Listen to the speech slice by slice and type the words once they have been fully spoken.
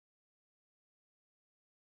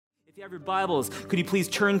If you have your Bibles, could you please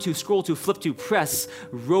flip to, press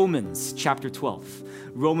Romans chapter 12.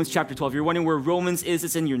 Romans chapter 12. If you're wondering where Romans is,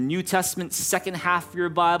 it's in your New Testament, second half of your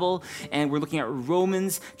Bible, and we're looking at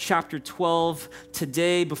Romans chapter 12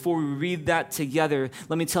 today. Before we read that together,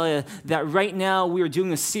 let me tell you that right now we are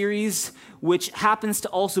doing a series which happens to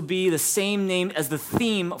also be the same name as the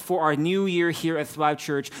theme for our new year here at Thrive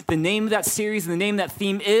Church. The name of that series and the name of that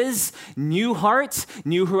theme is New Heart,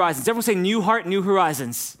 New Horizons. Everyone say New Heart, New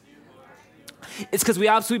Horizons. It's because we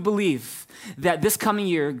absolutely believe that this coming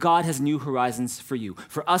year, God has new horizons for you,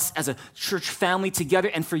 for us as a church family together,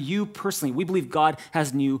 and for you personally. We believe God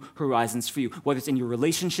has new horizons for you, whether it's in your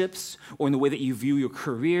relationships or in the way that you view your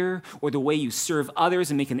career or the way you serve others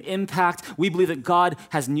and make an impact. We believe that God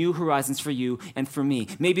has new horizons for you and for me.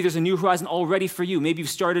 Maybe there's a new horizon already for you. Maybe you've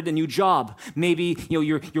started a new job. Maybe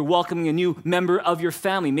you're welcoming a new member of your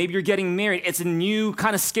family. Maybe you're getting married. It's a new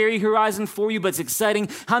kind of scary horizon for you, but it's exciting.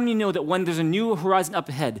 How many know that when there's a new horizon up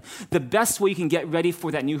ahead, the best way you can get ready for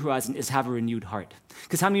that new horizon is have a renewed heart?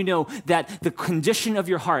 Because how many know that the condition of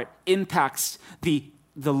your heart impacts the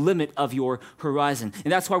limit of your horizon?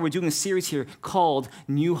 And that's why we're doing a series here called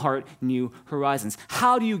New Heart, New Horizons.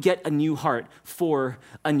 How do you get a new heart for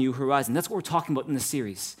a new horizon? That's what we're talking about in this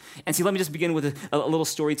series. And see, let me just begin with a little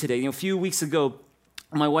story today. A few weeks ago,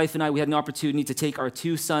 my wife and I, we had an opportunity to take our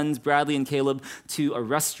two sons, Bradley and Caleb, to a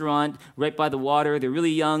restaurant right by the water. They're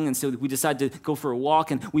really young, and so we decided to go for a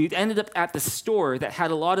walk, and we ended up at the store that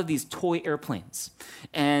had a lot of these toy airplanes.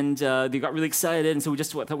 And they got really excited, and so we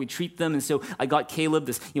just thought we'd treat them, and so I got Caleb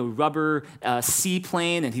this rubber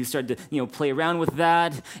seaplane, and he started to play around with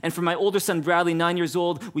that. And for my older son, Bradley, 9 years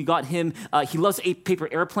old, we got him, he loves paper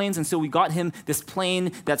airplanes, and so we got him this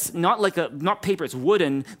plane that's not paper, it's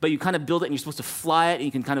wooden, but you kind of build it, and you're supposed to fly it, and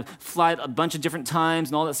you can kind of fly it a bunch of different times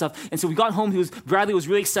and all that stuff. And so we got home, Bradley was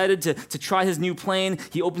really excited to try his new plane.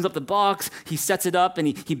 He opens up the box, he sets it up, and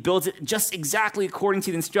he builds it just exactly according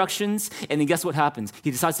to the instructions. And then guess what happens? He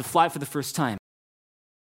decides to fly it for the first time.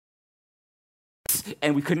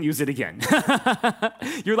 And we couldn't use it again.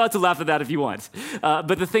 You're allowed to laugh at that if you want.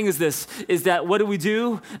 But the thing is that what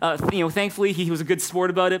do? Thankfully, he was a good sport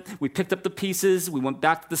about it. We picked up the pieces. We went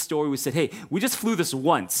back to the store. We said, hey, we just flew this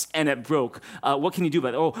once and it broke. What can you do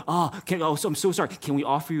about it? I'm so sorry. Can we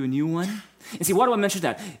offer you a new one? And see, why do I mention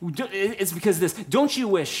that? It's because don't you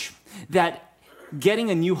wish that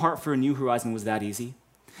getting a new heart for a new horizon was that easy?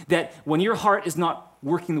 That when your heart is not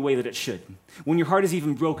working the way that it should, when your heart is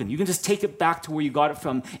even broken, you can just take it back to where you got it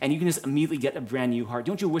from and you can just immediately get a brand new heart.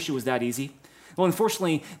 Don't you wish it was that easy? Well,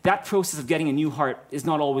 unfortunately, that process of getting a new heart is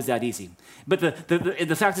not always that easy. But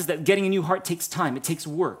the fact is that getting a new heart takes time. It takes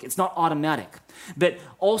work. It's not automatic. But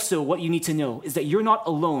also what you need to know is that you're not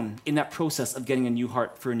alone in that process of getting a new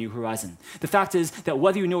heart for a new horizon. The fact is that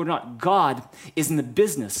whether you know it or not, God is in the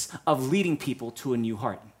business of leading people to a new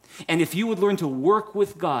heart. And if you would learn to work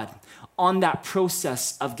with God on that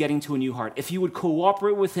process of getting to a new heart, if you would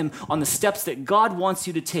cooperate with him on the steps that God wants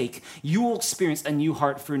you to take, you will experience a new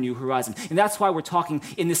heart for a new horizon. And that's why we're talking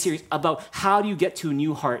in this series about how do you get to a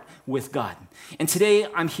new heart with God. And today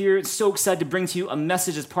I'm here so excited to bring to you a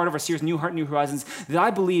message as part of our series, New Heart, New Horizons, that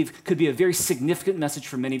I believe could be a very significant message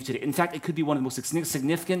for many of you today. In fact, it could be one of the most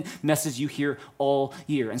significant messages you hear all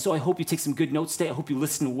year. And so I hope you take some good notes today. I hope you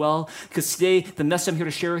listen well, because today the message I'm here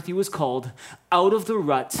to share with you is called Out of the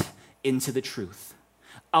Rut into the Truth.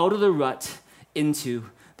 Out of the rut into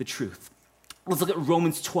the truth. Let's look at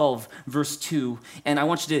Romans 12, verse 2. And I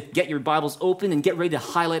want you to get your Bibles open and get ready to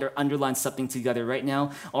highlight or underline something together right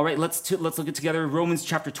now. All right, let's look at together Romans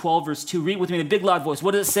chapter 12, verse 2. Read with me in a big, loud voice.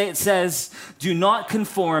 What does it say? It says, do not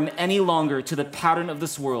conform any longer to the pattern of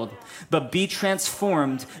this world, but be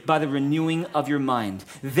transformed by the renewing of your mind.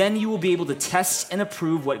 Then you will be able to test and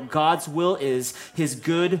approve what God's will is, his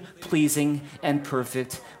good, pleasing, and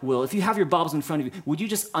perfect will. If you have your Bibles in front of you, would you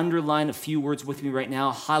just underline a few words with me right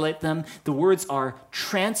now? Highlight them. The words are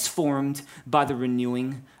transformed by the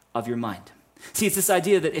renewing of your mind. See, it's this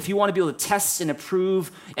idea that if you want to be able to test and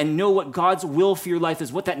approve and know what God's will for your life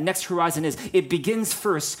is, what that next horizon is, it begins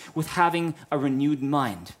first with having a renewed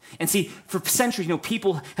mind. And see, for centuries,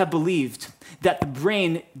 people have believed that the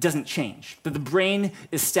brain doesn't change, that the brain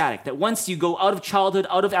is static, that once you go out of childhood,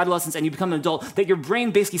 out of adolescence, and you become an adult, that your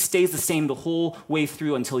brain basically stays the same the whole way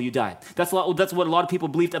through until you die. That's what a lot of people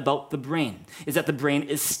believed about the brain, is that the brain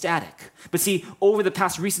is static. But see, over the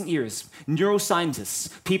past recent years,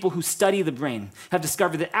 neuroscientists, people who study the brain, brain have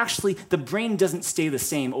discovered that actually the brain doesn't stay the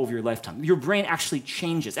same over your lifetime. Your brain actually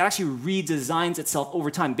changes. It actually redesigns itself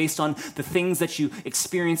over time based on the things that you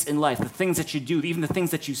experience in life, the things that you do, even the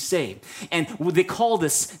things that you say. And they call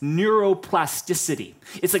this neuroplasticity.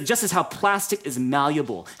 It's like just as how plastic is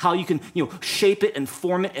malleable, how you can shape it and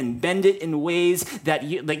form it and bend it in ways that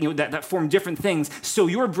that form different things. So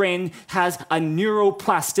your brain has a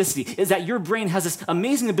neuroplasticity, is that your brain has this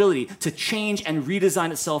amazing ability to change and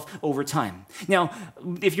redesign itself over time. Now,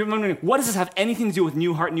 if you're wondering, what does this have anything to do with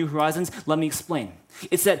New Heart, New Horizons? Let me explain.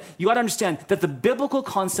 It's that you got to understand that the biblical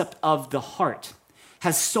concept of the heart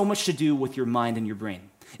has so much to do with your mind and your brain.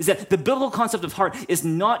 Is that the biblical concept of heart is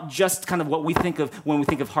not just kind of what we think of when we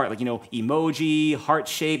think of heart, like, emoji, heart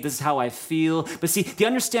shape, this is how I feel. But see,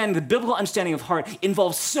 the biblical understanding of heart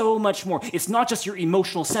involves so much more. It's not just your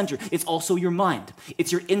emotional center, it's also your mind.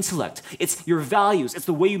 It's your intellect. It's your values. It's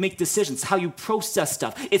the way you make decisions, how you process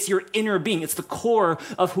stuff. It's your inner being. It's the core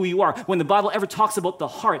of who you are. When the Bible ever talks about the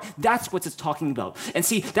heart, that's what it's talking about. And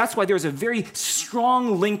see, that's why there's a very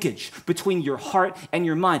strong linkage between your heart and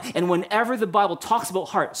your mind. And whenever the Bible talks about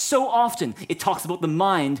heart, so often it talks about the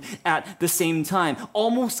mind at the same time,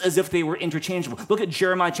 almost as if they were interchangeable. Look at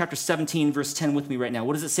Jeremiah chapter 17, verse 10 with me right now.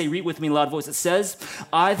 What does it say? Read with me in a loud voice. It says,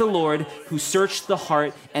 I, the Lord, who search the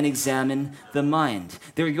heart and examine the mind.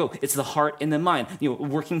 There you go. It's the heart and the mind,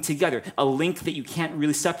 working together, a link that you can't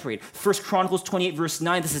really separate. 1 Chronicles 28, verse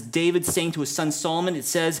 9, this is David saying to his son Solomon, it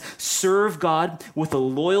says, serve God with a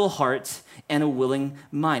loyal heart and a willing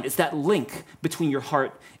mind. It's that link between your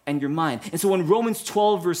heart and your mind. And so when Romans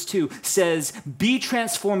 12 verse 2 says, be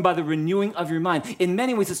transformed by the renewing of your mind, in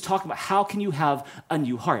many ways it's talking about how can you have a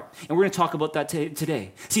new heart. And we're going to talk about that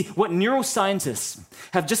today. See, what neuroscientists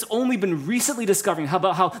have just only been recently discovering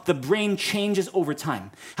about how the brain changes over time,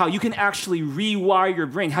 how you can actually rewire your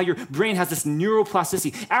brain, how your brain has this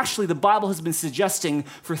neuroplasticity. Actually, the Bible has been suggesting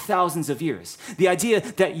for thousands of years. The idea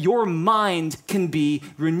that your mind can be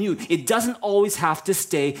renewed. It doesn't always have to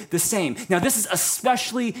stay the same. Now, this is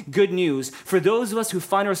especially good news for those of us who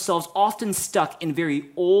find ourselves often stuck in very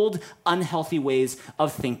old, unhealthy ways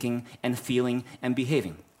of thinking and feeling and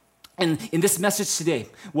behaving. And in this message today,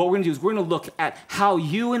 what we're going to do is we're going to look at how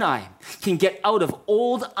you and I can get out of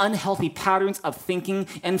old, unhealthy patterns of thinking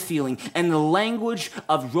and feeling, and the language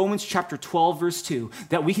of Romans chapter 12, verse 2,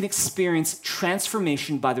 that we can experience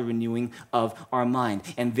transformation by the renewing of our mind,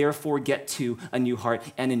 and therefore get to a new heart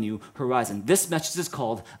and a new horizon. This message is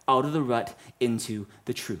called Out of the Rut into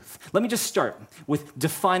the Truth. Let me just start with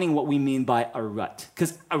defining what we mean by a rut,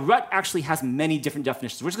 because a rut actually has many different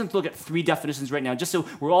definitions. We're just going to look at 3 definitions right now, just so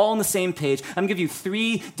we're all on the same page. I'm going to give you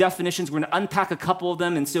 3 definitions. We're going to unpack a couple of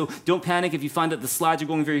them, and so don't panic if you find that the slides are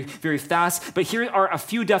going very, very fast. But here are a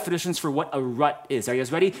few definitions for what a rut is. Are you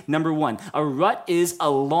guys ready? Number 1, a rut is a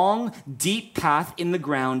long, deep path in the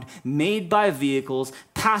ground made by vehicles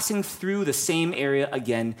passing through the same area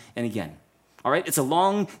again and again. All right, it's a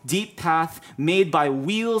long, deep path made by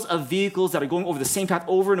wheels of vehicles that are going over the same path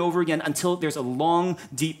over and over again until there's a long,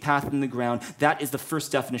 deep path in the ground. That is the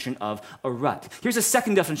first definition of a rut. Here's a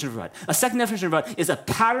second definition of a rut. A second definition of a rut is a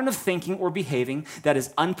pattern of thinking or behaving that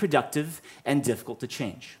is unproductive and difficult to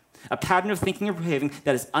change. A pattern of thinking or behaving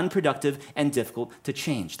that is unproductive and difficult to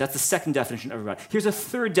change. That's the second definition of a rut. Here's a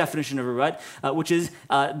third definition of a rut, which is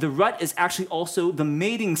the rut is actually also the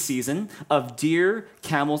mating season of deer,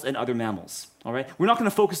 camels, and other mammals. All right, we're not going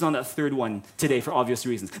to focus on that third one today for obvious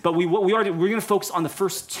reasons, but we're going to focus on the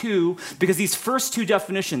first 2 because these first 2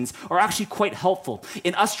 definitions are actually quite helpful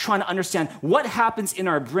in us trying to understand what happens in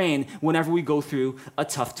our brain whenever we go through a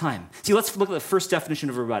tough time. See, let's look at the first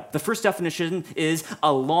definition of a rut. The first definition is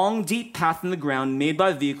a long, deep path in the ground made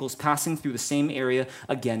by vehicles passing through the same area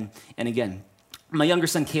again and again. My younger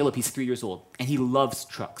son, Caleb, he's 3 years old, and he loves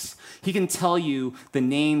trucks. He can tell you the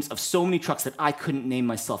names of so many trucks that I couldn't name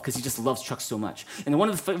myself because he just loves trucks so much. And one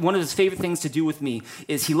of his favorite things to do with me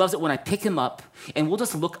is he loves it when I pick him up, and we'll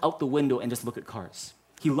just look out the window and just look at cars.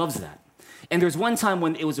 He loves that. And there's one time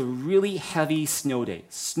when it was a really heavy snow day.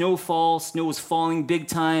 Snow was falling big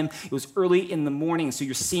time. It was early in the morning, so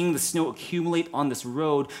you're seeing the snow accumulate on this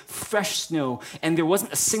road, fresh snow, and there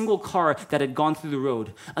wasn't a single car that had gone through the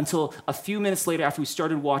road until a few minutes later after we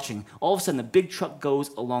started watching. All of a sudden, a big truck goes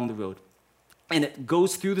along the road. And it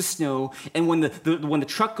goes through the snow, and when the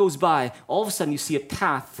truck goes by, all of a sudden you see a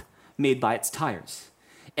path made by its tires.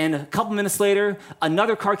 And a couple minutes later,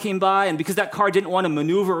 another car came by, and because that car didn't want to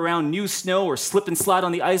maneuver around new snow or slip and slide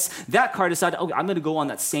on the ice, that car decided, oh, I'm going to go on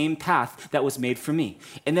that same path that was made for me.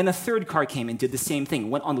 And then a third car came and did the same thing,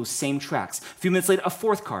 went on those same tracks. A few minutes later, a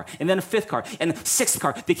fourth car, and then a fifth car, and a sixth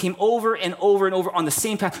car. They came over and over and over on the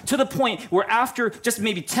same path, to the point where after just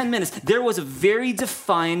maybe 10 minutes, there was a very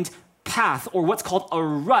defined path, or what's called a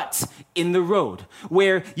rut in the road,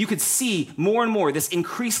 where you could see more and more this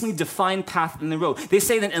increasingly defined path in the road. They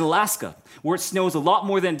say that in Alaska, where it snows a lot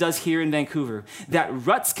more than it does here in Vancouver, that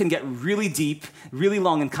ruts can get really deep, really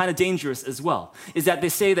long, and kind of dangerous as well. Is that they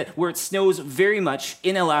say that where it snows very much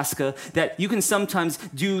in Alaska, that you can sometimes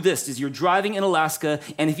do this, is you're driving in Alaska,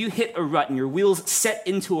 and if you hit a rut and your wheels set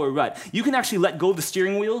into a rut, you can actually let go of the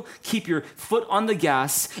steering wheel, keep your foot on the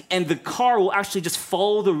gas, and the car will actually just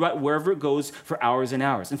follow the rut wherever it goes for hours and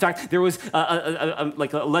hours. In fact, there was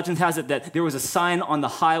like a legend has it that there was a sign on the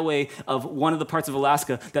highway of one of the parts of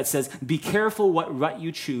Alaska that says, "Be careful what rut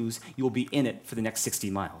you choose, you will be in it for the next 60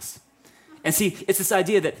 miles." And see, it's this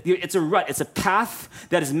idea that it's a rut. It's a path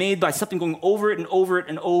that is made by something going over it and over it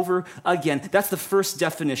and over again. That's the first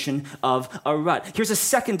definition of a rut. Here's a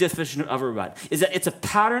second definition of a rut, is that it's a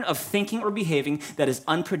pattern of thinking or behaving that is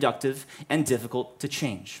unproductive and difficult to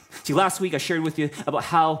change. See, last week I shared with you about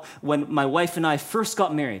how when my wife and I first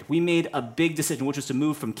got married, we made a big decision, which was to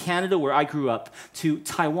move from Canada, where I grew up, to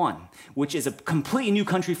Taiwan, which is a completely new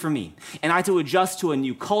country for me. And I had to adjust to a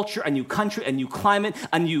new culture, a new country, a new climate,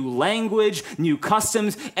 a new language, new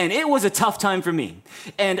customs, and it was a tough time for me.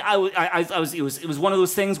 And it was one of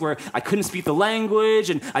those things where I couldn't speak the language,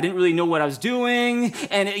 and I didn't really know what I was doing.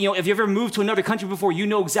 And if you ever moved to another country before, you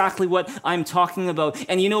know exactly what I'm talking about.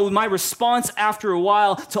 And my response after a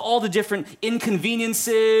while to all the different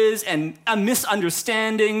inconveniences and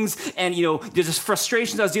misunderstandings and there's just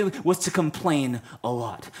frustrations I was dealing with was to complain a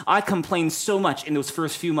lot. I complained so much in those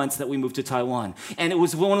first few months that we moved to Taiwan. And it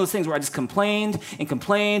was one of those things where I just complained and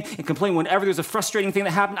complained and complained. Whenever there was a frustrating thing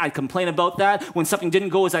that happened, I'd complain about that. When something didn't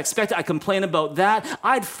go as I expected, I'd complain about that.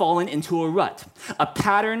 I'd fallen into a rut, a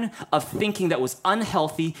pattern of thinking that was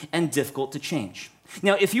unhealthy and difficult to change.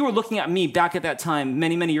 Now, if you were looking at me back at that time,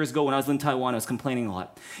 many, many years ago when I was in Taiwan, I was complaining a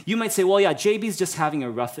lot. You might say, well, yeah, JB's just having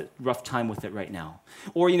a rough time with it right now.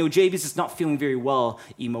 Or, JB's just not feeling very well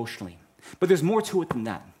emotionally. But there's more to it than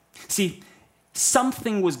that. See,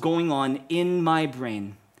 something was going on in my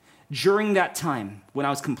brain during that time when I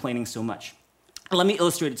was complaining so much. Let me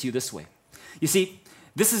illustrate it to you this way. You see,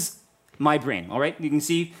 this is my brain, all right? You can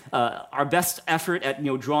see our best effort at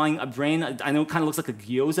drawing a brain. I know it kind of looks like a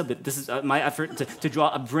gyoza, but this is my effort to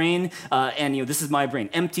draw a brain, and this is my brain,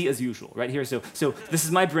 empty as usual, right here. So this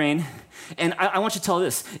is my brain, and I want you to tell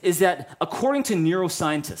this, is that according to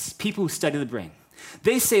neuroscientists, people who study the brain,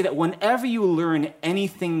 they say that whenever you learn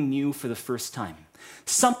anything new for the first time,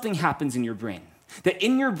 something happens in your brain. That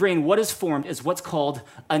in your brain, what is formed is what's called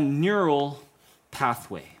a neural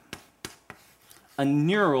pathway. A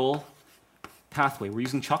neural pathway. We're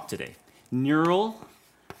using chalk today. Neural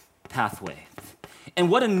pathway.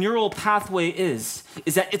 And what a neural pathway is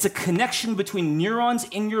that it's a connection between neurons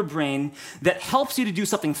in your brain that helps you to do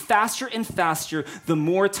something faster and faster the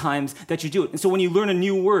more times that you do it. And so when you learn a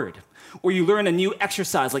new word, or you learn a new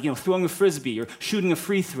exercise like throwing a frisbee or shooting a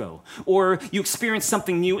free throw, or you experience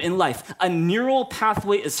something new in life, a neural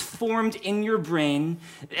pathway is formed in your brain,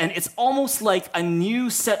 and it's almost like a new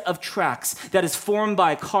set of tracks that is formed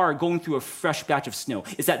by a car going through a fresh batch of snow.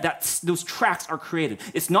 Is that those tracks are created.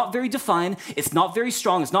 It's not very defined, it's not very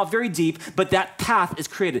strong, it's not very deep, but that path is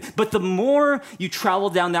created. But the more you travel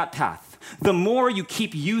down that path, the more you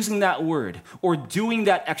keep using that word or doing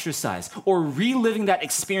that exercise or reliving that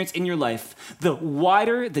experience in your life, the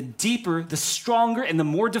wider, the deeper, the stronger, and the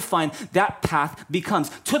more defined that path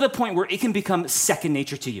becomes, to the point where it can become second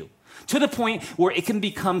nature to you, to the point where it can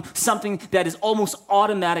become something that is almost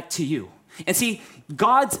automatic to you. And see,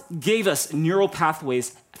 God gave us neural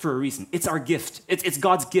pathways for a reason. It's our gift. It's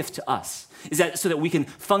God's gift to us. Is that so that we can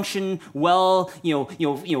function well,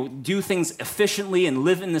 do things efficiently and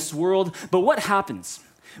live in this world? But what happens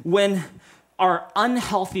when our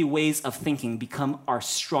unhealthy ways of thinking become our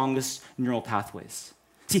strongest neural pathways?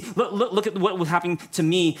 See, look at what was happening to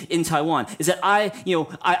me in Taiwan. Is that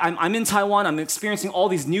I'm in Taiwan, I'm experiencing all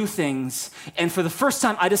these new things, and for the first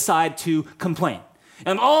time I decide to complain.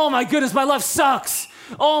 And oh my goodness, my life sucks.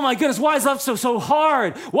 Oh my goodness, why is life so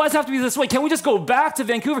hard? Why does it have to be this way? Can we just go back to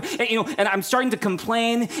Vancouver? And I'm starting to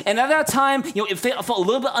complain. And at that time, it felt a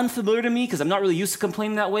little bit unfamiliar to me because I'm not really used to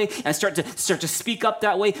complaining that way. And I start to speak up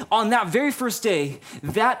that way. On that very first day,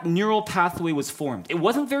 that neural pathway was formed. It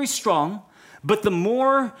wasn't very strong, But the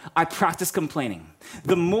more I practiced complaining,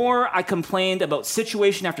 the more I complained about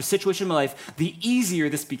situation after situation in my life, the easier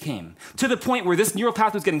this became. To the point where this neural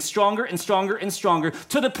pathway was getting stronger and stronger and stronger,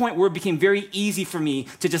 to the point where it became very easy for me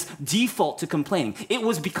to just default to complaining. It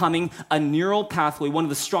was becoming a neural pathway, one of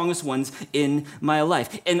the strongest ones in my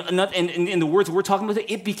life. And in the words we're talking about,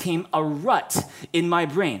 it became a rut in my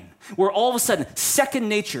brain, where all of a sudden, second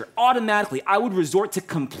nature, automatically, I would resort to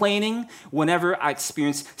complaining whenever I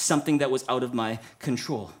experienced something that was out of my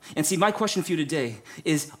control. And see, my question for you today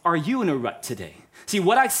is, are you in a rut today? See,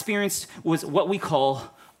 what I experienced was what we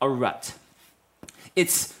call a rut.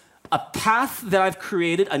 It's a path that I've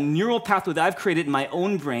created, a neural pathway that I've created in my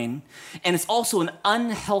own brain, and it's also an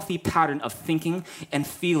unhealthy pattern of thinking and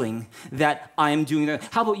feeling that I am doing.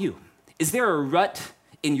 How about you? Is there a rut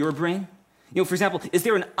in your brain? You know, for example, is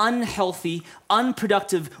there an unhealthy,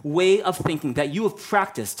 unproductive way of thinking that you have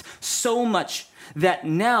practiced so much that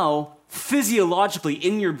now, physiologically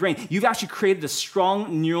in your brain, you've actually created a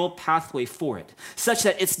strong neural pathway for it, such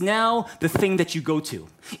that it's now the thing that you go to.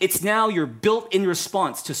 It's now your built-in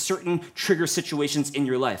response to certain trigger situations in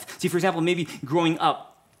your life. See, for example, maybe growing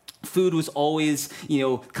up, food was always,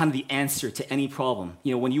 kind of the answer to any problem.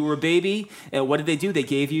 When you were a baby, what did they do? They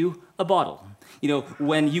gave you a bottle.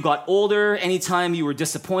 When you got older, anytime you were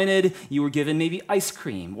disappointed, you were given maybe ice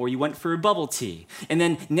cream or you went for bubble tea. And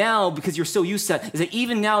then now, because you're so used to that, is that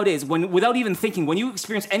even nowadays, without even thinking, when you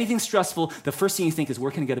experience anything stressful, the first thing you think is,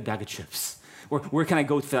 where can I get a bag of chips? Or where can I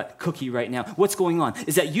go to that cookie right now? What's going on?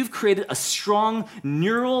 Is that you've created a strong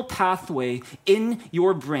neural pathway in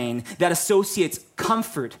your brain that associates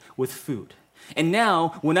comfort with food. And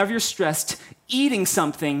now, whenever you're stressed, eating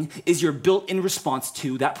something is your built-in response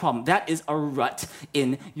to that problem. That is a rut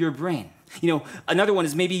in your brain. Another one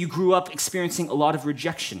is maybe you grew up experiencing a lot of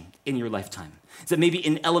rejection in your lifetime. Is that maybe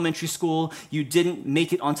in elementary school, you didn't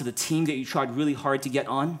make it onto the team that you tried really hard to get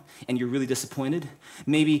on, and you're really disappointed?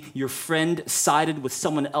 Maybe your friend sided with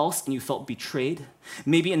someone else and you felt betrayed?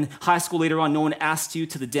 Maybe in high school later on, no one asked you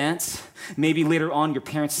to the dance? Maybe later on, your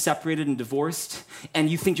parents separated and divorced, and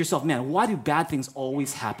you think to yourself, man, why do bad things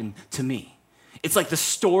always happen to me? It's like the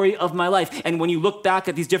story of my life. And when you look back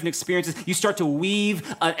at these different experiences, you start to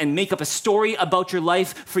weave and make up a story about your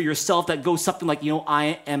life for yourself that goes something like,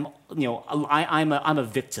 I'm a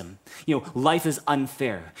victim. Life is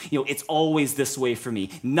unfair. It's always this way for me.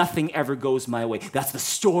 Nothing ever goes my way. That's the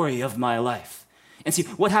story of my life. And see,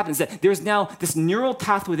 what happens is that there's now this neural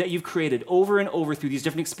pathway that you've created over and over through these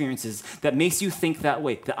different experiences that makes you think that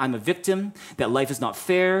way, that I'm a victim, that life is not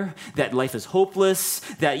fair, that life is hopeless,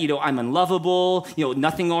 that, I'm unlovable,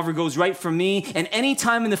 nothing ever goes right for me. And any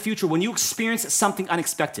time in the future when you experience something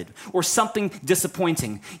unexpected or something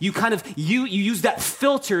disappointing, you use that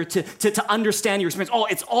filter to understand your experience. Oh,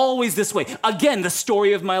 it's always this way. Again, the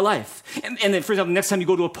story of my life. And then, for example, next time you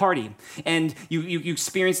go to a party and you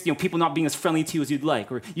experience, people not being as friendly to you as you'd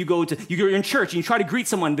like, or you're in church and you try to greet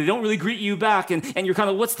someone, but they don't really greet you back, and you're kind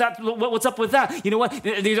of, what's up with that? You know what?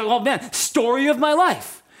 They're like, oh man, story of my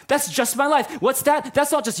life. That's just my life. What's that?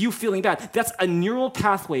 That's not just you feeling bad. That's a neural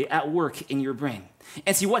pathway at work in your brain.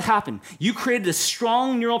 And see what happened. You created a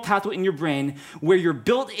strong neural pathway in your brain where your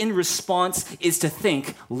built-in response is to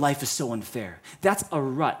think life is so unfair. That's a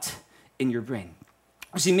rut in your brain.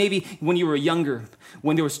 See, maybe when you were younger,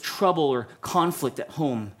 when there was trouble or conflict at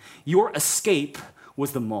home, your escape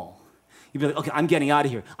was the mall. You'd be like, okay, I'm getting out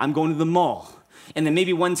of here. I'm going to the mall. And then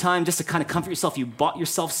maybe one time, just to kind of comfort yourself, you bought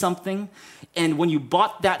yourself something. And when you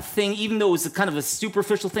bought that thing, even though it was kind of a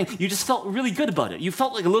superficial thing, you just felt really good about it. You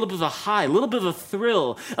felt like a little bit of a high, a little bit of a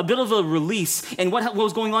thrill, a bit of a release. And what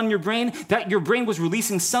was going on in your brain? That your brain was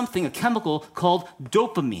releasing something, a chemical called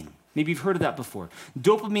dopamine. Maybe you've heard of that before.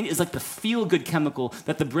 Dopamine is like the feel-good chemical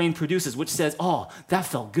that the brain produces, which says, oh, that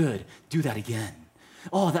felt good. Do that again.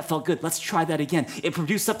 Oh, that felt good. Let's try that again. It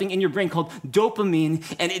produced something in your brain called dopamine,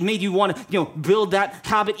 and it made you want to, build that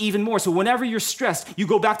habit even more. So whenever you're stressed, you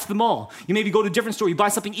go back to the mall. You maybe go to a different store. You buy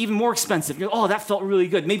something even more expensive. You're like, oh, that felt really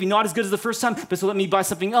good. Maybe not as good as the first time, but so let me buy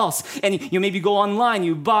something else. And you maybe go online,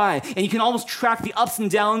 you buy, and you can almost track the ups and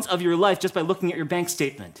downs of your life just by looking at your bank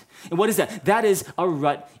statement. And what is that? That is a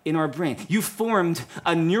rut in our brain. You formed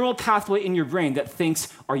a neural pathway in your brain that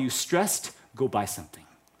thinks, are you stressed? Go buy something.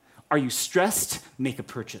 Are you stressed? Make a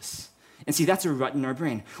purchase. And see, that's a rut in our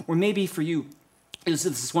brain. Or maybe for you, this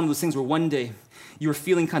is one of those things where one day you were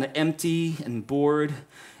feeling kind of empty and bored,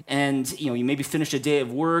 and you maybe finished a day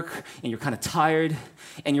of work and you're kind of tired,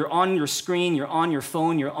 and you're on your screen, you're on your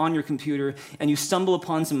phone, you're on your computer, and you stumble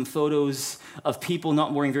upon some photos of people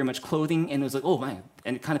not wearing very much clothing, and it was like, oh man,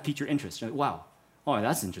 and it kind of piqued your interest. You're like, wow, all right,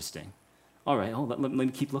 that's interesting. All right, let me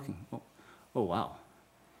keep looking. Oh wow.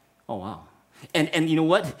 Oh, wow. And you know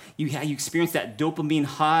what? You experience that dopamine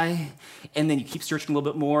high, and then you keep searching a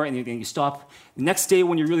little bit more, and then you stop. The next day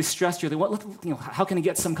when you're really stressed, you're like, how can I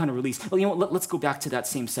get some kind of release? Well, you know what? Let's go back to that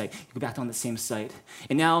same site. You go back on the same site.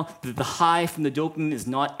 And now the high from the dopamine is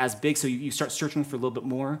not as big, so you start searching for a little bit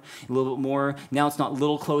more, a little bit more. Now it's not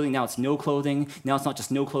little clothing, now it's no clothing. Now it's not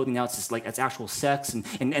just no clothing, now it's just like it's actual sex.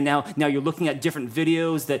 And now you're looking at different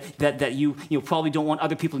videos that you probably don't want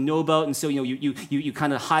other people to know about, and so you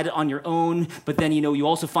kind of hide it on your own. But then you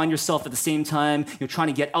also find yourself at the same time trying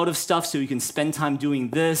to get out of stuff so you can spend time doing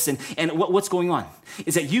this. And what's going on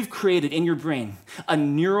is that you've created in your brain a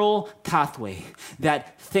neural pathway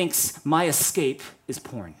that thinks my escape is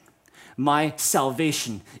porn, my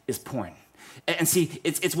salvation is porn. And see,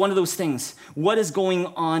 it's one of those things. What is going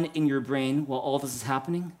on in your brain while all this is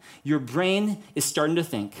happening? Your brain is starting to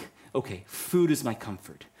think, okay, food is my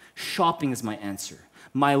comfort, shopping is my answer.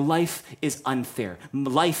 My life is unfair.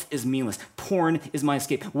 Life is meaningless. Porn is my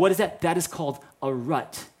escape. What is that? That is called a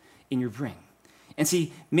rut in your brain. And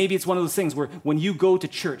see, maybe it's one of those things where when you go to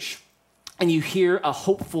church and you hear a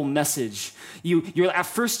hopeful message, you're at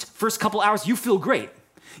first couple hours, you feel great.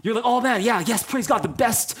 You're like, oh man, yes, praise God, the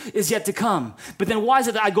best is yet to come. But then why is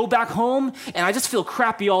it that I go back home and I just feel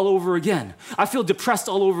crappy all over again? I feel depressed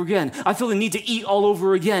all over again. I feel the need to eat all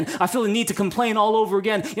over again. I feel the need to complain all over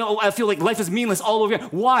again. I feel like life is meaningless all over again.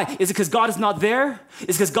 Why? Is it because God is not there?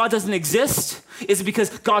 Is it because God doesn't exist? Is it because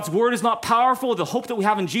God's word is not powerful? The hope that we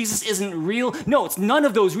have in Jesus isn't real? No, it's none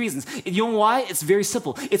of those reasons. You know why? It's very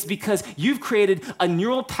simple. It's because you've created a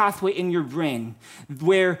neural pathway in your brain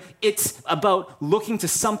where it's about looking to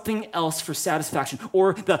something else for satisfaction,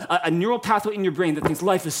 or a neural pathway in your brain that thinks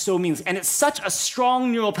life is so meaningless. And it's such a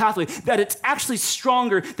strong neural pathway that it's actually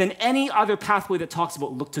stronger than any other pathway that talks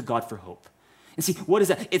about look to God for hope. And see, what is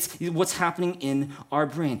that? It's what's happening in our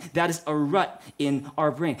brain. That is a rut in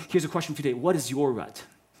our brain. Here's a question for you today. What is your rut?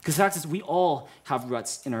 Because the fact is, we all have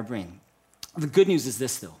ruts in our brain. The good news is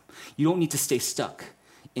this, though. You don't need to stay stuck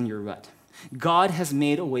in your rut. God has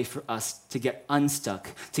made a way for us to get unstuck,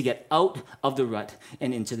 to get out of the rut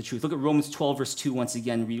and into the truth. Look at Romans 12, verse 2 once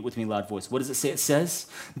again. Read it with me in a loud voice. What does it say? It says,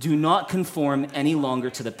 do not conform any longer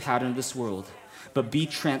to the pattern of this world, but be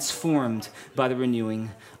transformed by the renewing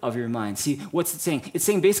of your mind. See, what's it saying? It's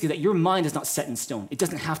saying basically that your mind is not set in stone. It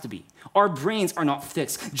doesn't have to be. Our brains are not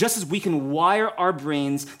fixed. Just as we can wire our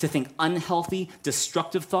brains to think unhealthy,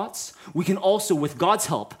 destructive thoughts, we can also, with God's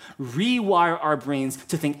help, rewire our brains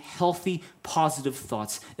to think healthy, positive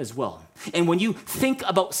thoughts as well. And when you think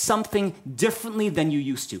about something differently than you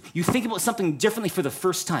used to, you think about something differently for the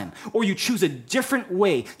first time, or you choose a different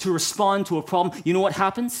way to respond to a problem, you know what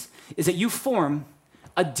happens? Is that you form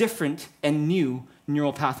a different and new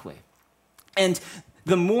neural pathway. And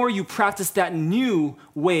the more you practice that new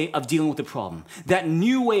way of dealing with the problem, that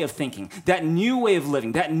new way of thinking, that new way of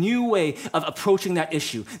living, that new way of approaching that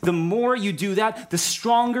issue, the more you do that, the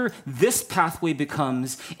stronger this pathway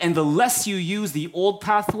becomes, and the less you use the old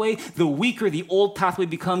pathway, the weaker the old pathway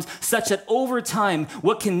becomes, such that over time,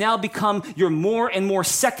 what can now become your more and more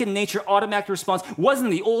second nature automatic response wasn't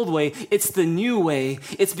the old way, it's the new way.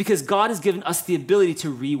 It's because God has given us the ability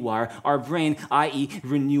to rewire our brain, i.e.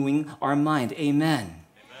 renewing our mind. Amen.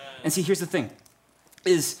 And see, here's the thing,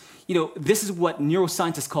 is, this is what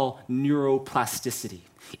neuroscientists call neuroplasticity.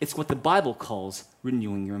 It's what the Bible calls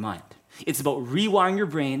renewing your mind. It's about rewiring your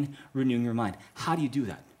brain, renewing your mind. How do you do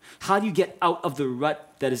that? How do you get out of the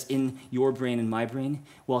rut that is in your brain and my brain?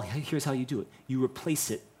 Well, here's how you do it. You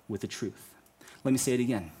replace it with the truth. Let me say it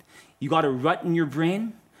again. You got a rut in your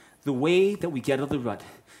brain. The way that we get out of the rut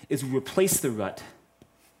is we replace the rut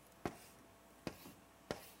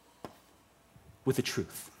with the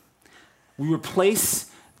truth. We replace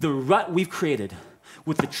the rut we've created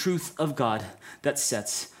with the truth of God that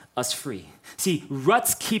sets us free. See,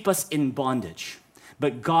 ruts keep us in bondage,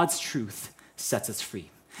 but God's truth sets us free.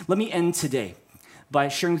 Let me end today by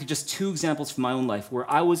sharing with you just two examples from my own life where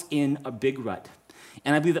I was in a big rut.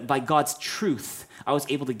 And I believe that by God's truth, I was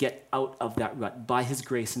able to get out of that rut by his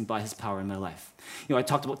grace and by his power in my life. I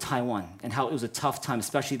talked about Taiwan and how it was a tough time,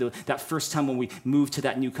 especially that first time when we moved to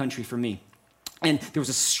that new country for me. And there was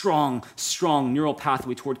a strong, strong neural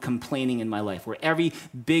pathway toward complaining in my life, where every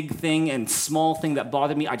big thing and small thing that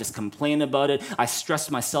bothered me, I just complained about it. I stressed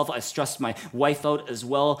myself. I stressed my wife out as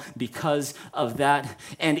well because of that.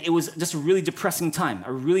 And it was just a really depressing time,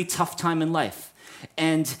 a really tough time in life.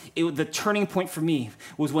 And the turning point for me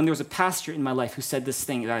was when there was a pastor in my life who said this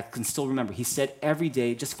thing that I can still remember. He said, every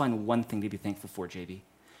day, just find one thing to be thankful for, JB.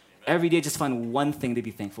 Every day, just find one thing to be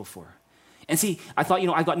thankful for. And see, I thought,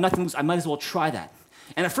 I got nothing to lose. I might as well try that.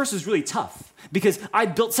 And at first it was really tough because I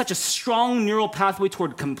built such a strong neural pathway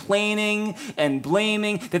toward complaining and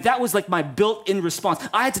blaming that was like my built-in response.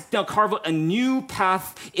 I had to now carve out a new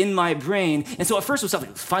path in my brain. And so at first it was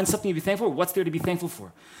like, find something to be thankful for. What's there to be thankful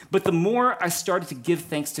for? But the more I started to give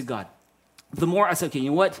thanks to God, the more I said, okay, you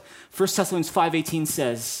know what? 1 Thessalonians 5:18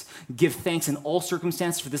 says, give thanks in all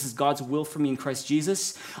circumstances, for this is God's will for me in Christ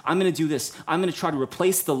Jesus. I'm going to do this. I'm going to try to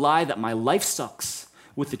replace the lie that my life sucks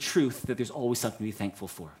with the truth that there's always something to be thankful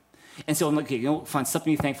for. And so I'm like, okay, you know, find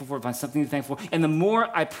something to be thankful for, find something to be thankful for. And the more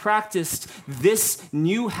I practiced this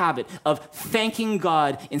new habit of thanking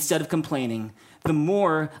God instead of complaining, the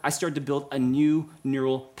more I started to build a new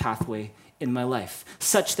neural pathway in my life,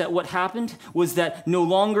 such that what happened was that no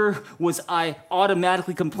longer was I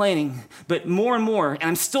automatically complaining, but more and more, and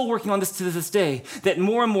I'm still working on this to this day, that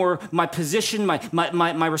more and more my position,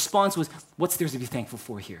 my response was, what's there to be thankful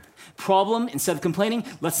for here? Problem, instead of complaining,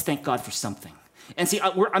 let's thank God for something. And see,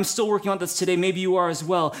 I'm still working on this today. Maybe you are as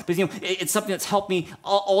well. But you know, it's something that's helped me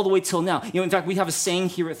all the way till now. You know, in fact, we have a saying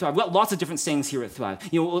here at Thrive. We've got lots of different sayings here at Thrive.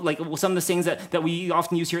 You know, like some of the sayings that we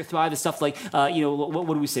often use here at Thrive is stuff like, you know,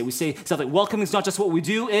 what do we say? We say stuff like, welcome is not just what we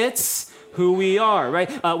do, it's who we are, right?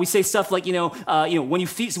 We say stuff like, you know, when you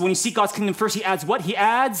seek God's kingdom first, He adds what? He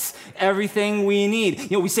adds everything we need.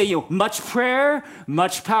 You know, we say, you know, much prayer,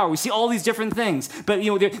 much power. We see all these different things, but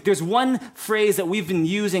you know, there's one phrase that we've been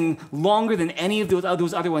using longer than any of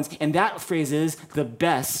those other ones, and that phrase is, the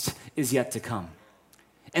best is yet to come.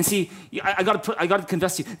 And see, I got to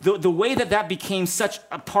confess to you, the way that became such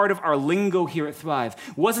a part of our lingo here at Thrive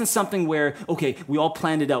wasn't something where, okay, we all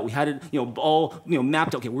planned it out. We had it, you know, all, you know,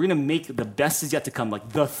 mapped out. Okay, we're going to make the best is yet to come,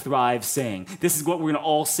 like the Thrive saying. This is what we're going to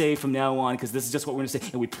all say from now on because this is just what we're going to say.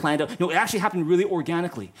 And we planned out. No, it actually happened really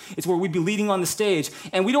organically. It's where we'd be leading on the stage,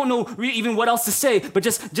 and we don't know even what else to say, but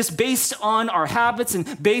just based on our habits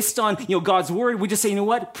and based on, you know, God's word, we just say, you know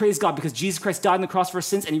what? Praise God, because Jesus Christ died on the cross for our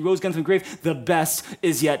sins and He rose again from the grave. The best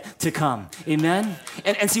is yet to come. Amen?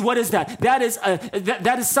 And see, what is that? That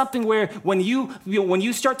is something where when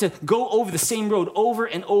you start to go over the same road over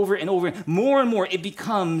and over and over, more and more, it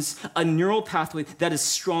becomes a neural pathway that is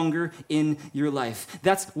stronger in your life.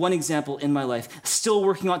 That's one example in my life. Still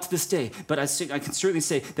working on to this day, but I can certainly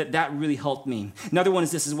say that really helped me. Another one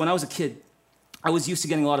is this, is when I was a kid, I was used to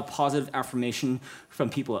getting a lot of positive affirmation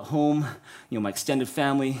from people at home, you know, my extended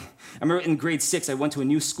family. I remember in grade 6, I went to a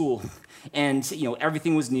new school, and you know,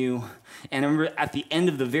 everything was new. And I remember at the end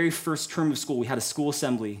of the very first term of school, we had a school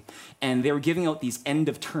assembly, and they were giving out these end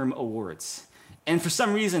of term awards. And for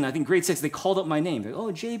some reason, I think grade 6, they called up my name. They're like,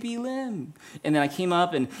 oh, J.B. Lim. And then I came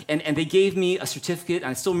up, and they gave me a certificate, and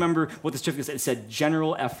I still remember what the certificate said. It said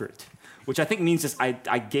general effort, which I think means just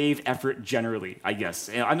I gave effort generally, I guess.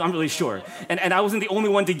 I'm not really sure. And I wasn't the only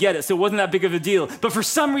one to get it, so it wasn't that big of a deal. But for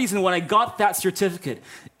some reason, when I got that certificate,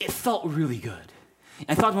 it felt really good.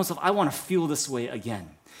 And I thought to myself, I want to feel this way again.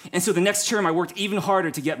 And so the next term, I worked even harder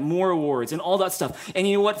to get more awards and all that stuff. And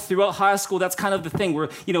you know what? Throughout high school, that's kind of the thing where,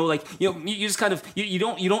 you know, like, you know, you just kind of, you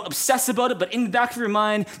don't obsess about it, but in the back of your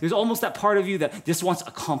mind, there's almost that part of you that just wants to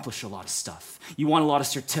accomplish a lot of stuff. You want a lot of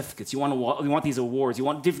certificates. You want these awards. You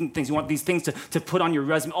want different things. You want these things to put on your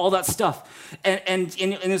resume, all that stuff. And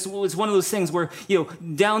it's one of those things where, you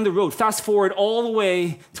know, down the road, fast forward all the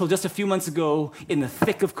way till just a few months ago in the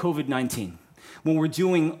thick of COVID-19. When we're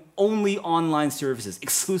doing only online services,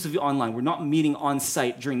 exclusively online. We're not meeting on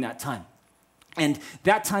site during that time. And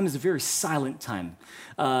that time is a very silent time.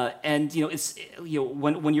 And you know, it's, you know,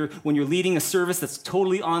 when you're leading a service that's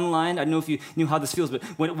totally online. I don't know if you knew how this feels, but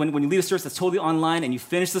when you lead a service that's totally online and you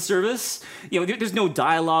finish the service, you know, there's no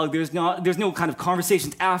dialogue, there's no kind of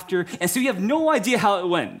conversations after, and so you have no idea how it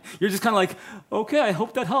went. You're just kind of like, okay, I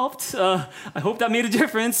hope that helped. I hope that made a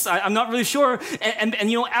difference. I'm not really sure. And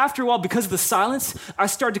you know, after a while, because of the silence, I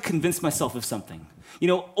started to convince myself of something. You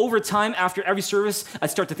know, over time, after every service, I'd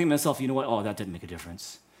start to think to myself, you know what? Oh, that didn't make a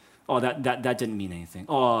difference. Oh, that didn't mean anything.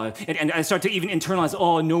 Oh, and I start to even internalize,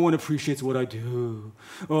 oh, no one appreciates what I do.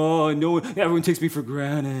 Oh, everyone takes me for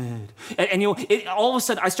granted. And you know, all of a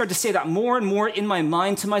sudden, I start to say that more and more in my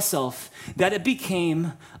mind to myself, that it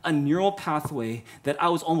became a neural pathway that I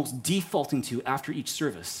was almost defaulting to after each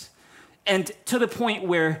service. And to the point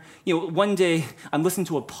where, you know, one day I'm listening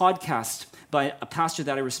to a podcast by a pastor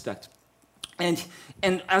that I respect. And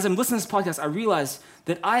as I'm listening to this podcast, I realized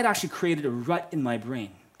that I had actually created a rut in my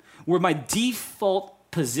brain where my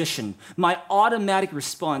default position, my automatic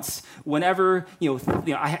response whenever you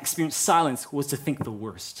know, I experienced silence was to think the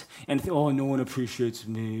worst and think, oh, no one appreciates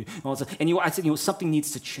me. And I said, you know, something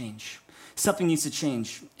needs to change. Something needs to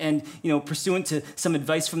change. And, pursuant to some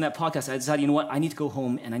advice from that podcast, I decided, I need to go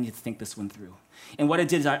home and I need to think this one through. And what I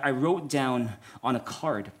did is I wrote down on a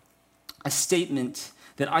card a statement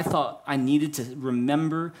that I thought I needed to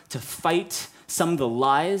remember to fight some of the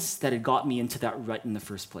lies that had got me into that rut in the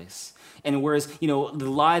first place. And whereas, the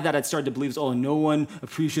lie that I'd started to believe is, no one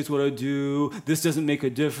appreciates what I do, this doesn't make a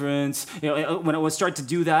difference. When I would start to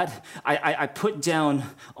do that, I put down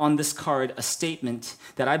on this card a statement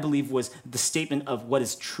that I believe was the statement of what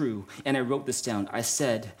is true. And I wrote this down. I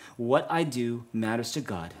said, what I do matters to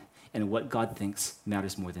God, and what God thinks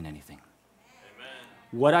matters more than anything. Amen.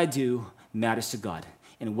 What I do matters to God,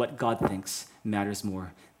 and what God thinks matters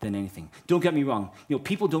more than anything. Don't get me wrong.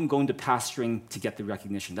 People don't go into pastoring to get the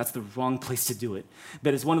recognition. That's the wrong place to do it.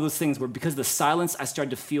 But it's one of those things where because of the silence, I started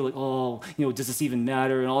to feel like, does this even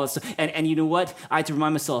matter and all that stuff. And you know what? I had to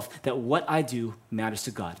remind myself that what I do matters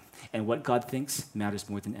to God. And what God thinks matters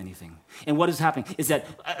more than anything. And what is happening is that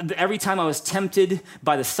every time I was tempted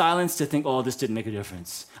by the silence to think, this didn't make a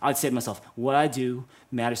difference, I'd say to myself, what I do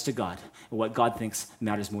matters to God. And what God thinks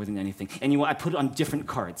matters more than anything. And I put it on different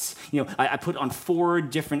cards. I put it on 4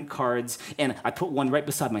 different cards, and I put one right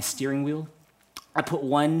beside my steering wheel. I put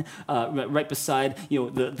one right beside,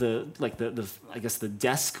 the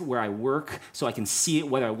desk where I work, so I can see it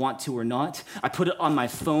whether I want to or not. I put it on my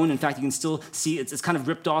phone. In fact, you can still see it's kind of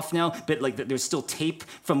ripped off now, but there's still tape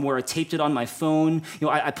from where I taped it on my phone.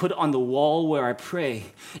 I put it on the wall where I pray.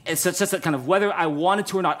 And so it's just that kind of whether I wanted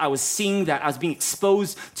to or not, I was seeing that. I was being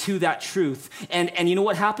exposed to that truth. And you know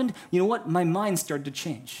what happened? My mind started to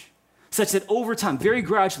change. Such that over time, very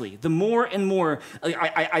gradually, the more and more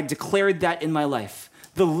I declared that in my life,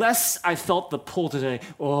 the less I felt the pull to say,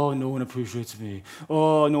 no one appreciates me.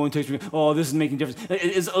 No one takes me. This is making a difference.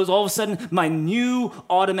 It was all of a sudden, my new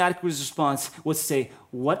automatic response was to say,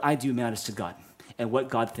 what I do matters to God. And what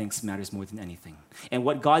God thinks matters more than anything. And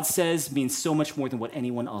what God says means so much more than what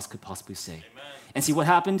anyone else could possibly say. Amen. And see, what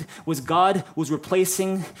happened was God was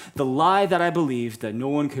replacing the lie that I believed, that no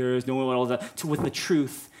one cares, no one all that, with the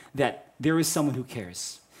truth that there is someone who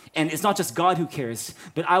cares. And it's not just God who cares,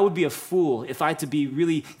 but I would be a fool if I had to be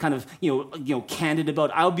really kind of, candid about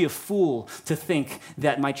it. I would be a fool to think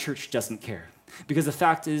that my church doesn't care. Because the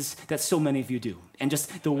fact is that so many of you do. And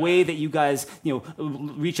just the way that you guys,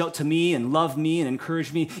 reach out to me and love me and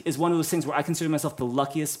encourage me is one of those things where I consider myself the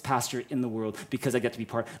luckiest pastor in the world because I get to be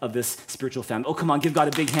part of this spiritual family. Oh, come on, give God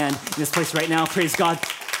a big hand in this place right now. Praise God.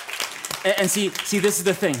 And see, this is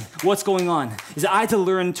the thing. What's going on is that I had to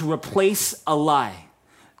learn to replace a lie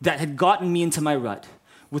that had gotten me into my rut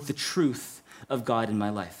with the truth of God in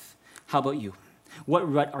my life. How about you?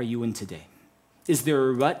 What rut are you in today? Is there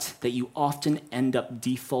a rut that you often end up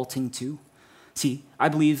defaulting to? See, I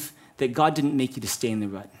believe that God didn't make you to stay in the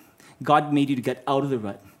rut. God made you to get out of the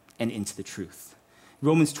rut and into the truth.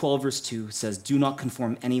 Romans 12, verse 2 says, do not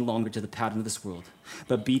conform any longer to the pattern of this world,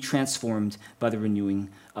 but be transformed by the renewing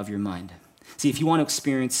of your mind. See, if you want to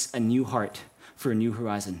experience a new heart for a new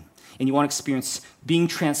horizon, and you want to experience being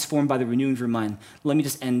transformed by the renewing of your mind, let me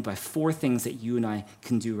just end by 4 things that you and I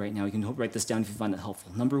can do right now. You can write this down if you find it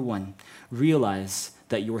helpful. Number 1, realize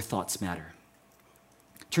that your thoughts matter.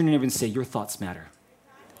 Turn to your neighbor and say, your thoughts matter.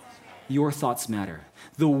 Your thoughts matter.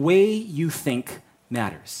 The way you think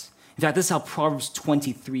matters. In fact, this is how Proverbs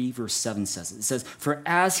 23, verse 7 says it. It says, for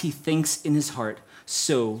as he thinks in his heart,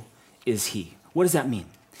 so is he. What does that mean?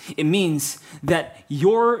 It means that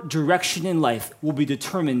your direction in life will be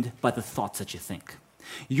determined by the thoughts that you think.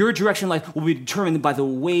 Your direction in life will be determined by the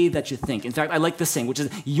way that you think. In fact, I like this saying, which is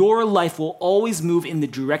your life will always move in the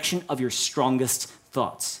direction of your strongest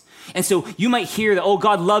thoughts. And so you might hear that,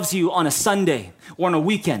 God loves you on a Sunday or on a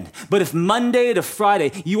weekend. But if Monday to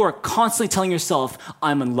Friday, you are constantly telling yourself,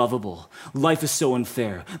 I'm unlovable. Life is so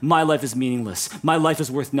unfair. My life is meaningless. My life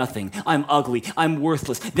is worth nothing. I'm ugly. I'm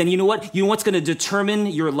worthless. Then you know what? You know what's going to determine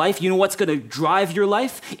your life? You know what's going to drive your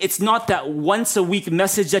life? It's not that once a week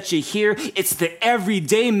message that you hear. It's the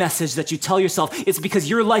everyday message that you tell yourself. It's because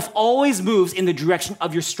your life always moves in the direction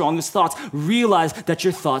of your strongest thoughts. Realize that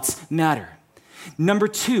your thoughts matter. Number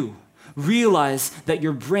 2, realize that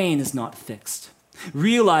your brain is not fixed.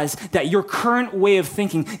 Realize that your current way of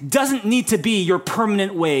thinking doesn't need to be your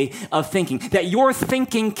permanent way of thinking, that your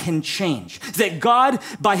thinking can change, that God,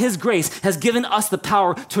 by his grace, has given us the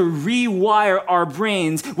power to rewire our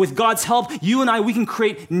brains. With God's help, you and I, we can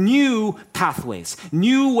create new pathways,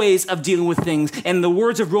 new ways of dealing with things. And the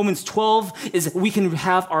words of Romans 12 is we can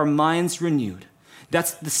have our minds renewed.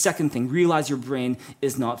 That's the second thing. Realize your brain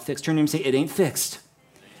is not fixed. Turn to him and say, it ain't fixed.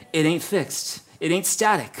 It ain't fixed. It ain't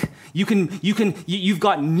static. You've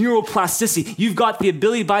got neuroplasticity. You've got the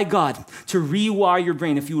ability by God to rewire your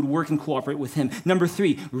brain if you would work and cooperate with him. Number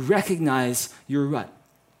 3, recognize your rut.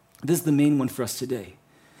 This is the main one for us today,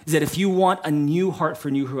 is that if you want a new heart for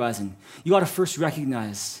New Horizon, you got to first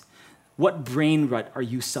recognize, what brain rut are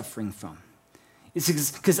you suffering from?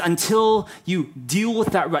 It's because until you deal with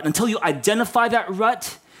that rut, until you identify that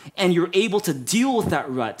rut and you're able to deal with that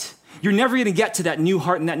rut, you're never going to get to that new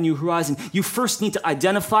heart and that new horizon. You first need to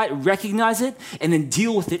identify it, recognize it, and then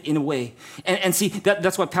deal with it in a way. And see,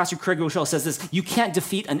 that's why Pastor Craig Rochelle says this: you can't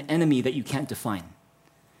defeat an enemy that you can't define.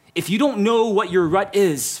 If you don't know what your rut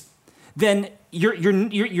is, then that's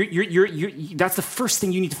the first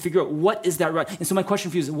thing you need to figure out. What is that rut? And so my question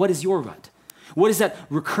for you is, what is your rut? What is that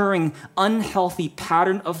recurring unhealthy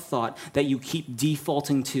pattern of thought that you keep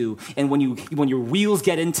defaulting to? And when your wheels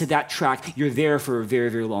get into that track, you're there for a very,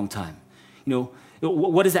 very long time.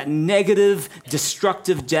 What is that negative,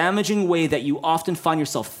 destructive, damaging way that you often find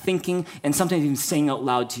yourself thinking and sometimes even saying out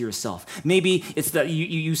loud to yourself? Maybe it's that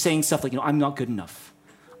you saying stuff like, I'm not good enough.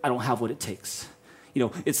 I don't have what it takes.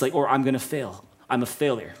 It's like, or I'm going to fail. I'm a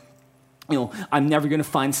failure. I'm never going to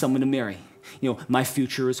find someone to marry. My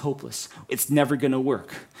future is hopeless. It's never going to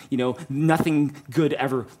work. Nothing good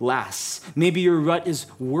ever lasts. Maybe your rut is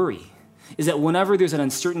worry. Is that whenever there's an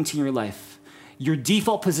uncertainty in your life, your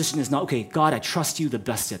default position is not, okay, God, I trust you, the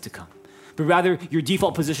best yet to come. But rather, your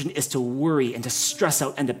default position is to worry and to stress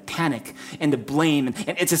out and to panic and to blame.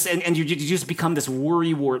 And it's just, and you just become this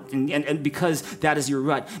worry wart. And because that is your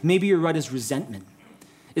rut. Maybe your rut is resentment.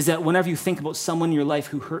 Is that whenever you think about someone in your life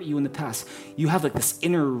who hurt you in the past, you have like this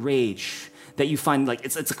inner rage that you find like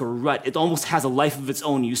it's like a rut. It almost has a life of its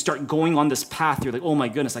own. You start going on this path. You're like, oh my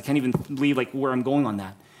goodness, I can't even believe like where I'm going on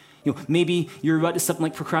that. Maybe your rut is something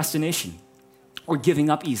like procrastination or giving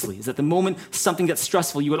up easily. Is that the moment something gets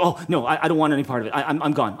stressful, you go, oh no, I don't want any part of it.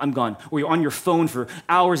 I'm gone. Or you're on your phone for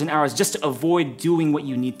hours and hours just to avoid doing what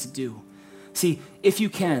you need to do. See, if you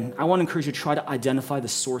can, I want to encourage you to try to identify the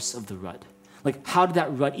source of the rut. Like, how did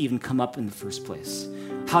that rut even come up in the first place?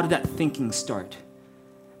 How did that thinking start?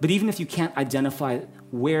 But even if you can't identify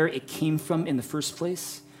where it came from in the first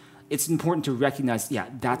place, it's important to recognize,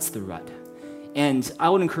 that's the rut. And I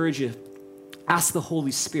would encourage you, ask the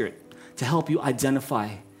Holy Spirit to help you identify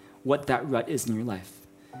what that rut is in your life.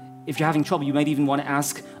 If you're having trouble, you might even want to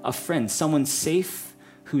ask a friend, someone safe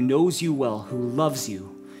who knows you well, who loves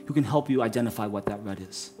you, who can help you identify what that rut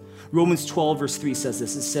is. Romans 12, verse 3 says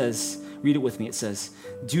this. It says, read it with me. It says,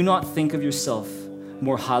 do not think of yourself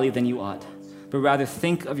more highly than you ought, but rather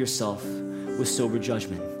think of yourself with sober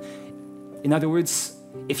judgment. In other words,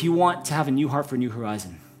 if you want to have a new heart for New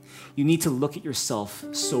Horizon, you need to look at yourself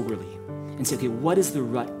soberly and say, okay, what is the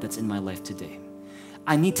rut that's in my life today?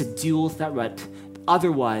 I need to deal with that rut.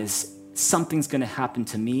 Otherwise, something's going to happen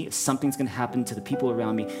to me. Something's going to happen to the people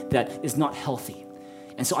around me that is not healthy.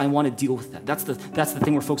 And so I want to deal with that. That's the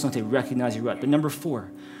thing we're focused on today, recognize your rut. But number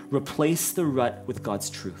 4, replace the rut with God's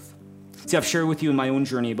truth. See, I've shared with you in my own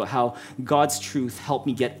journey about how God's truth helped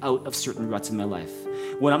me get out of certain ruts in my life.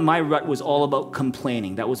 When my rut was all about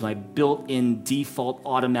complaining, that was my built-in default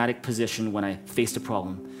automatic position when I faced a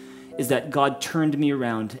problem, is that God turned me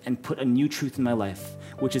around and put a new truth in my life,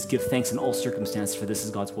 which is give thanks in all circumstances, for this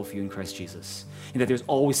is God's will for you in Christ Jesus. And that there's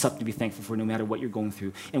always something to be thankful for no matter what you're going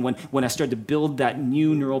through. And when I started to build that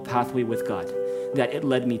new neural pathway with God, that it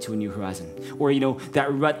led me to a new horizon. Or, that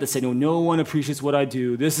rut that said, no one appreciates what I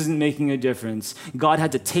do. This isn't making a difference. God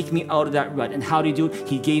had to take me out of that rut. And how did he do it?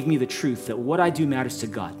 He gave me the truth that what I do matters to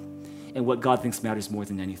God and what God thinks matters more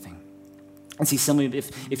than anything. And see,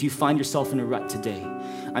 if you find yourself in a rut today,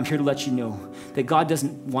 I'm here to let you know that God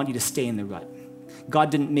doesn't want you to stay in the rut. God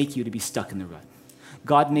didn't make you to be stuck in the rut.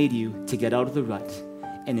 God made you to get out of the rut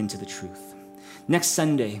and into the truth. Next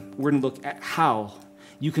Sunday, we're going to look at how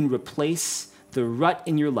you can replace the rut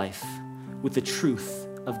in your life with the truth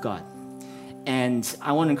of God. And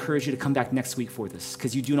I want to encourage you to come back next week for this,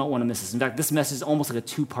 because you do not want to miss this. In fact, this message is almost like a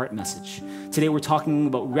 2-part message. Today we're talking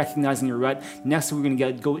about recognizing your rut. Next we're going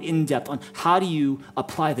to go in depth on how do you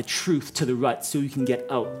apply the truth to the rut so you can get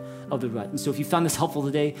out of the rut. And so if you found this helpful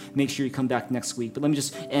today, make sure you come back next week. But let me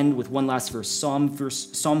just end with one last verse, Psalm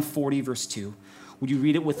 40, verse 2. Would you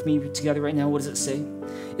read it with me together right now? What does it say?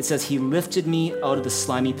 It says, he lifted me out of the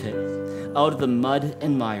slimy pit, out of the mud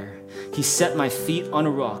and mire. He set my feet on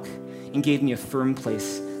a rock and gave me a firm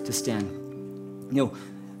place to stand.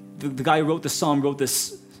 The guy who wrote the psalm wrote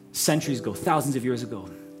this centuries ago, thousands of years ago.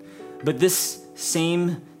 But this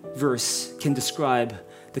same verse can describe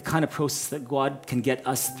the kind of process that God can get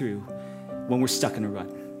us through when we're stuck in a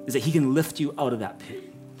rut, is that he can lift you out of that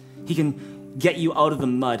pit. He can get you out of the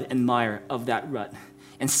mud and mire of that rut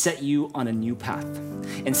and set you on a new path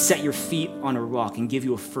and set your feet on a rock and give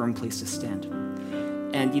you a firm place to stand.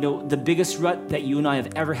 And the biggest rut that you and I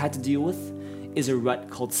have ever had to deal with is a rut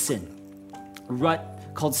called sin. A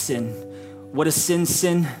rut called sin. What is sin?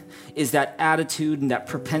 Sin is that attitude and that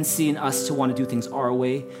propensity in us to want to do things our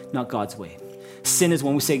way, not God's way. Sin is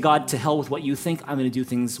when we say, God, to hell with what you think, I'm going to do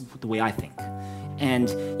things the way I think. And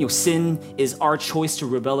sin is our choice to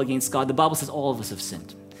rebel against God. The Bible says all of us have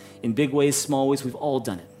sinned. In big ways, small ways, we've all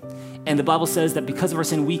done it. And the Bible says that because of our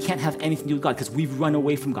sin, we can't have anything to do with God because we've run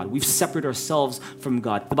away from God. We've separated ourselves from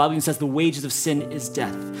God. The Bible even says the wages of sin is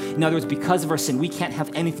death. In other words, because of our sin, we can't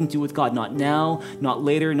have anything to do with God. Not now, not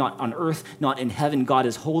later, not on earth, not in heaven. God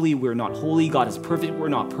is holy. We're not holy. God is perfect. We're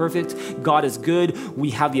not perfect. God is good. We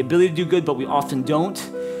have the ability to do good, but we often don't.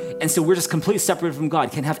 And so we're just completely separated from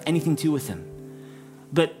God. Can't have anything to do with him.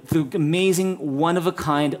 But the amazing,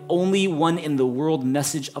 one-of-a-kind, only one in the world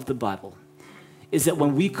message of the Bible is that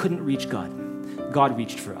when we couldn't reach God, God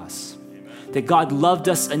reached for us. Amen. That God loved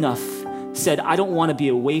us enough, said, I don't want to be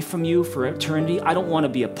away from you for eternity. I don't want to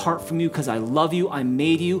be apart from you because I love you. I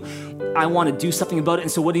made you. I want to do something about it.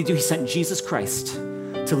 And so what did he do? He sent Jesus Christ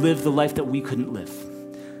to live the life that we couldn't live,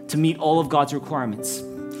 to meet all of God's requirements.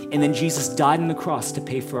 And then Jesus died on the cross to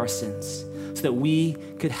pay for our sins so that we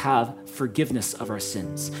could have forgiveness of our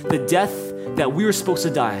sins. The death that we were supposed to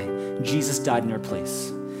die, Jesus died in our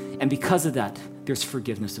place. And because of that, there's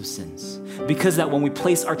forgiveness of sins. Because that when we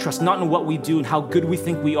place our trust not in what we do and how good we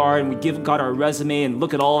think we are, and we give God our resume and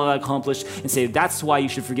look at all that accomplished and say, that's why you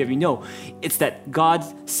should forgive me. No, it's that God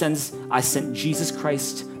I sent Jesus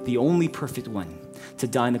Christ, the only perfect one, to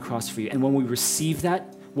die on the cross for you. And when we receive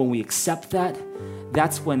that, when we accept that,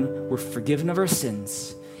 that's when we're forgiven of our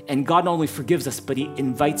sins. And God not only forgives us, but he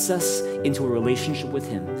invites us into a relationship with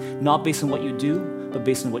him, not based on what you do, but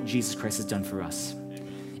based on what Jesus Christ has done for us.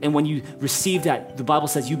 And when you receive that, the Bible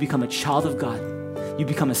says you become a child of God. You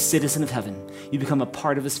become a citizen of heaven. You become a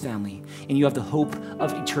part of his family. And you have the hope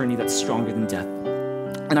of eternity that's stronger than death.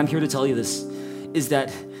 And I'm here to tell you this, is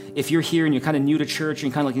that if you're here and you're kind of new to church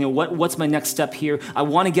and you're kind of like, what's my next step here? I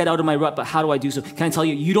want to get out of my rut, but how do I do so? Can I tell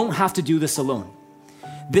you, you don't have to do this alone.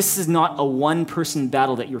 This is not a one-person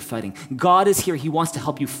battle that you're fighting. God is here. He wants to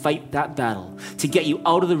help you fight that battle, to get you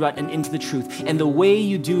out of the rut and into the truth. And the way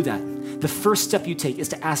you do that, the first step you take is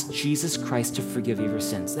to ask Jesus Christ to forgive you of your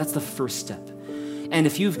sins. That's the first step. And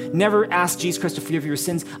if you've never asked Jesus Christ to forgive your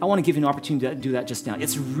sins, I want to give you an opportunity to do that just now.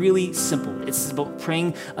 It's really simple. It's about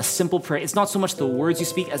praying a simple prayer. It's not so much the words you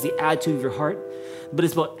speak as the attitude of your heart, but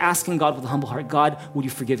it's about asking God with a humble heart, God, would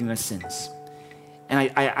you forgive me my sins? And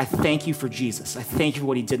I thank you for Jesus. I thank you for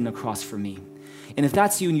what he did on the cross for me. And if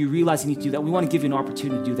that's you and you realize you need to do that, we want to give you an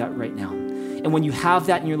opportunity to do that right now. And when you have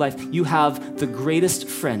that in your life, you have the greatest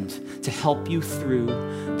friend to help you through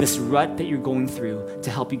this rut that you're going through, to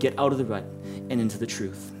help you get out of the rut and into the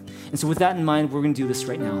truth. And so with that in mind, we're going to do this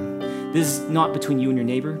right now. This is not between you and your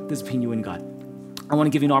neighbor. This is between you and God. I want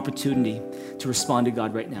to give you an opportunity to respond to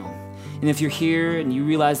God right now. And if you're here and you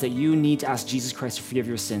realize that you need to ask Jesus Christ to forgive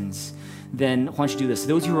your sins, then why don't you do this?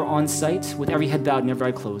 Those who are on site, with every head bowed and every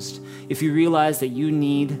eye closed, if you realize that you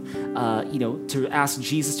need, to ask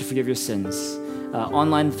Jesus to forgive your sins,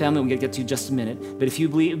 online family, we're going to get to in just a minute, but if you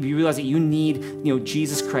realize that you need,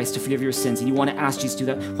 Jesus Christ to forgive your sins, and you want to ask Jesus to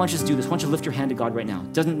do that, why don't you just do this? Why don't you lift your hand to God right now?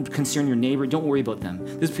 It doesn't concern your neighbor. Don't worry about them.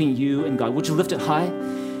 This is between you and God. Would you lift it high?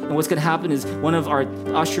 And what's going to happen is one of our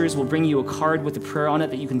ushers will bring you a card with a prayer on it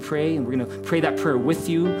that you can pray, and we're going to pray that prayer with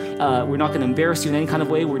you. We're not going to embarrass you in any kind of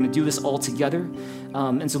way. We're going to do this all together.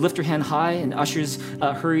 And so lift your hand high, and ushers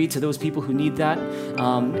hurry to those people who need that.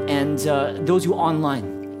 And those who are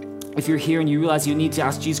online, if you're here and you realize you need to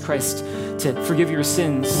ask Jesus Christ to forgive your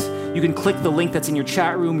sins, you can click the link that's in your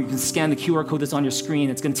chat room. You can scan the QR code that's on your screen.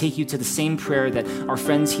 It's going to take you to the same prayer that our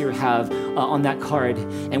friends here have on that card.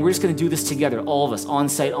 And we're just going to do this together, all of us, on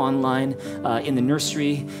site, online, in the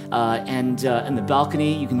nursery, and in the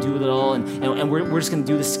balcony. You can do it all. And we're just going to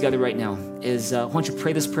do this together right now. Why don't you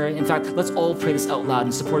pray this prayer? In fact, let's all pray this out loud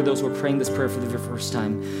in support of those who are praying this prayer for the very first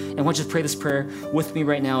time. And why don't you pray this prayer with me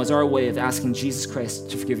right now as our way of asking Jesus Christ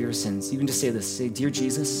to forgive your sins. You can just say this. Say, Dear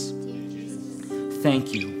Jesus,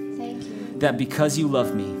 thank you that because you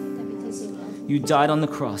love me, you died on the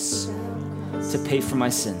cross to pay for my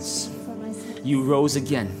sins. You rose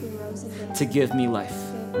again to give me life.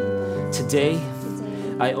 Today,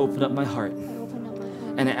 I open up my heart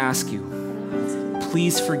and I ask you,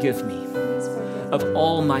 please forgive me of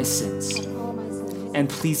all my sins, and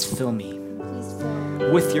please fill me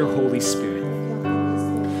with your Holy Spirit.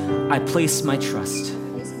 I place my trust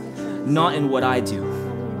not in what I do,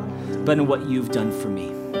 but in what you've done for me.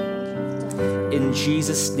 In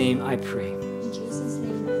Jesus' name I pray. In Jesus'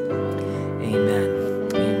 name. Amen.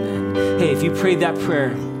 Amen. Hey, if you prayed that prayer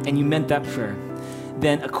and you meant that prayer,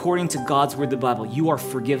 then according to God's word, the Bible, you are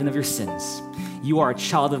forgiven of your sins. You are a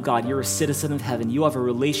child of God. You're a citizen of heaven. You have a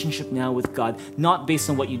relationship now with God, not based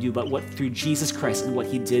on what you do, but what through Jesus Christ and what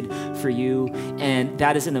he did for you. And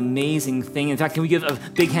that is an amazing thing. In fact, can we give a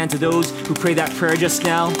big hand to those who prayed that prayer just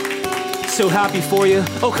now? So happy for you.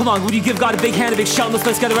 Oh, come on. Would you give God a big hand, a big shout? Let's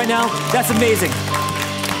together right now. That's amazing.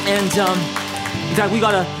 And in fact, we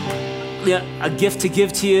got a gift to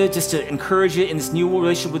give to you just to encourage you in this new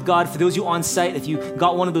relationship with God. For those of you on site, if you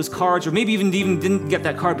got one of those cards, or maybe even didn't get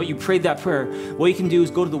that card, but you prayed that prayer, what you can do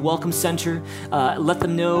is go to the Welcome Center, let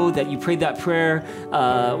them know that you prayed that prayer,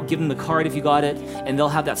 give them the card if you got it, and they'll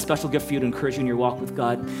have that special gift for you to encourage you in your walk with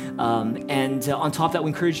God. And on top of that, we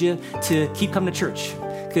encourage you to keep coming to church.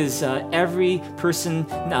 Because every person,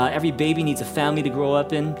 every baby needs a family to grow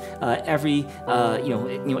up in. Every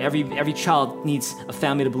child needs a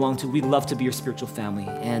family to belong to. We'd love to be your spiritual family.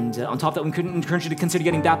 And on top of that, we encourage you to consider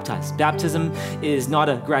getting baptized. Baptism is not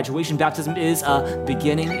a graduation. Baptism is a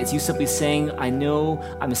beginning. It's you simply saying, I know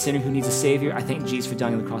I'm a sinner who needs a Savior. I thank Jesus for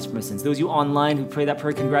dying on the cross for my sins. Those of you online who pray that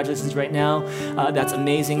prayer, congratulations right now. That's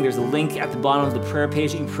amazing. There's a link at the bottom of the prayer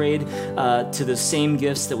page that you prayed to the same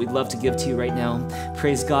gifts that we'd love to give to you right now.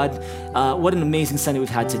 Praise God. What an amazing Sunday we've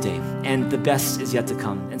had today. And the best is yet to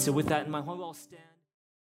come. And so with that in mind, why don't we all stand?